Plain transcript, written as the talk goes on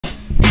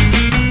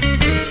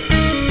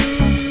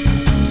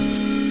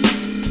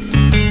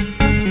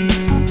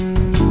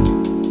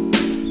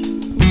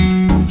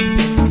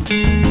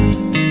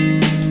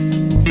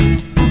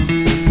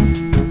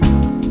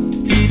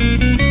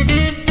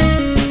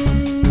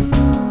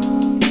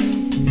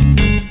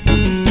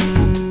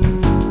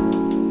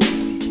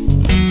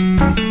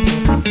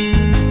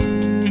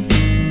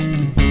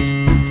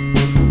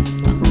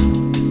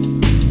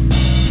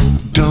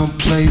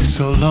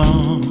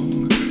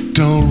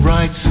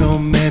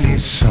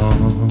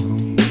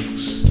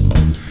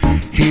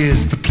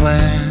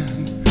plan,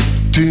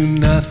 do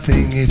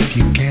nothing if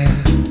you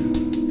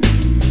can.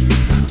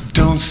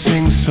 Don't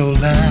sing so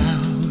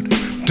loud,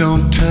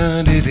 don't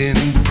turn it in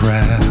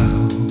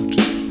proud.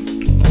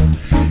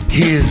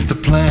 Here's the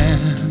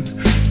plan,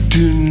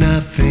 do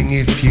nothing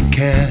if you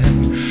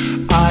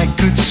can. I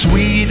could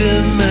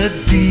sweeten the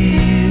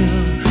deal,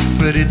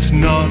 but it's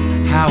not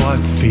how I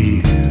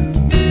feel.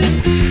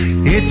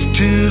 It's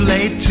too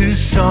late to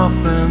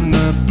soften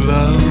the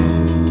blow.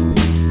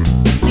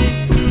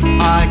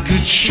 I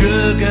could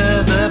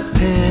sugar the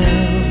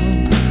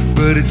pill,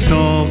 but it's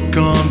all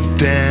gone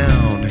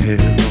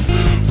downhill.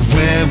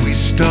 Where we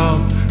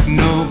stop,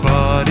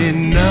 nobody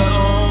knows.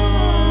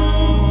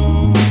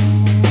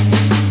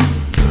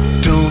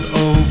 Don't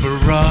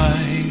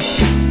override,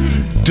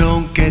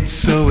 don't get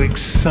so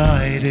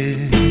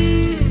excited.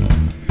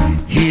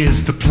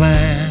 Here's the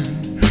plan,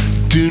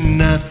 do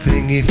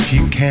nothing if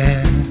you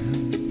can.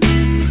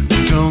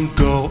 Don't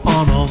go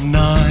on all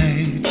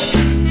night,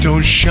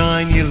 don't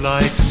shine your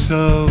light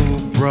so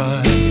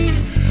bright.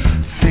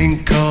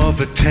 Think of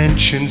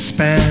attention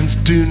spans,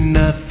 do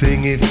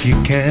nothing if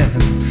you can.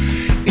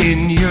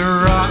 In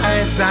your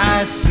eyes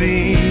I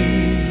see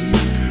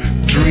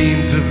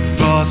dreams of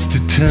vast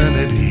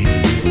eternity.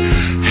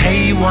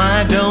 Hey,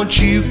 why don't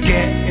you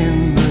get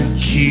in the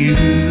queue?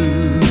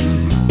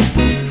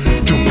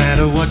 Don't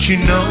matter what you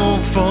know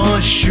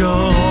for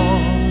sure,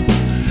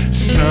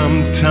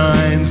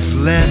 sometimes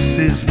less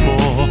is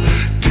more.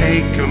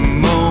 Take a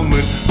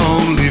moment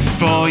only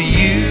for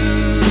you.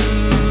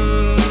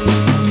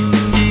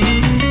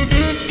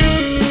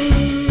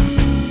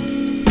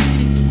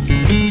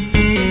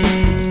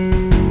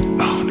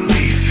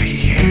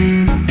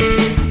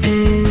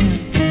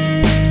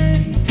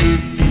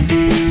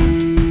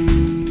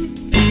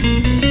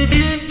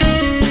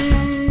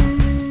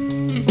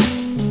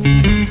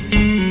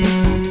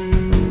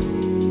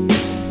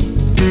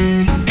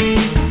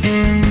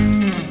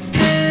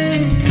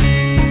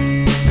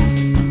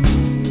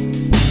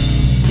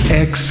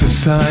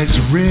 Exercise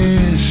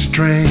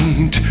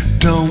restraint,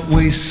 don't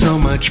waste so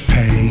much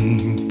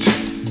paint.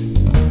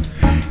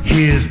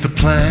 Here's the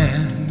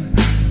plan,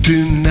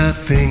 do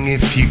nothing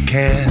if you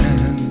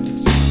can.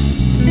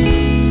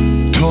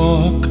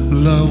 Talk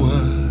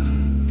lower,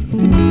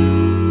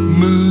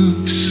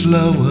 move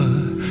slower,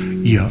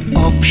 your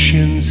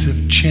options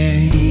have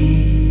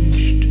changed.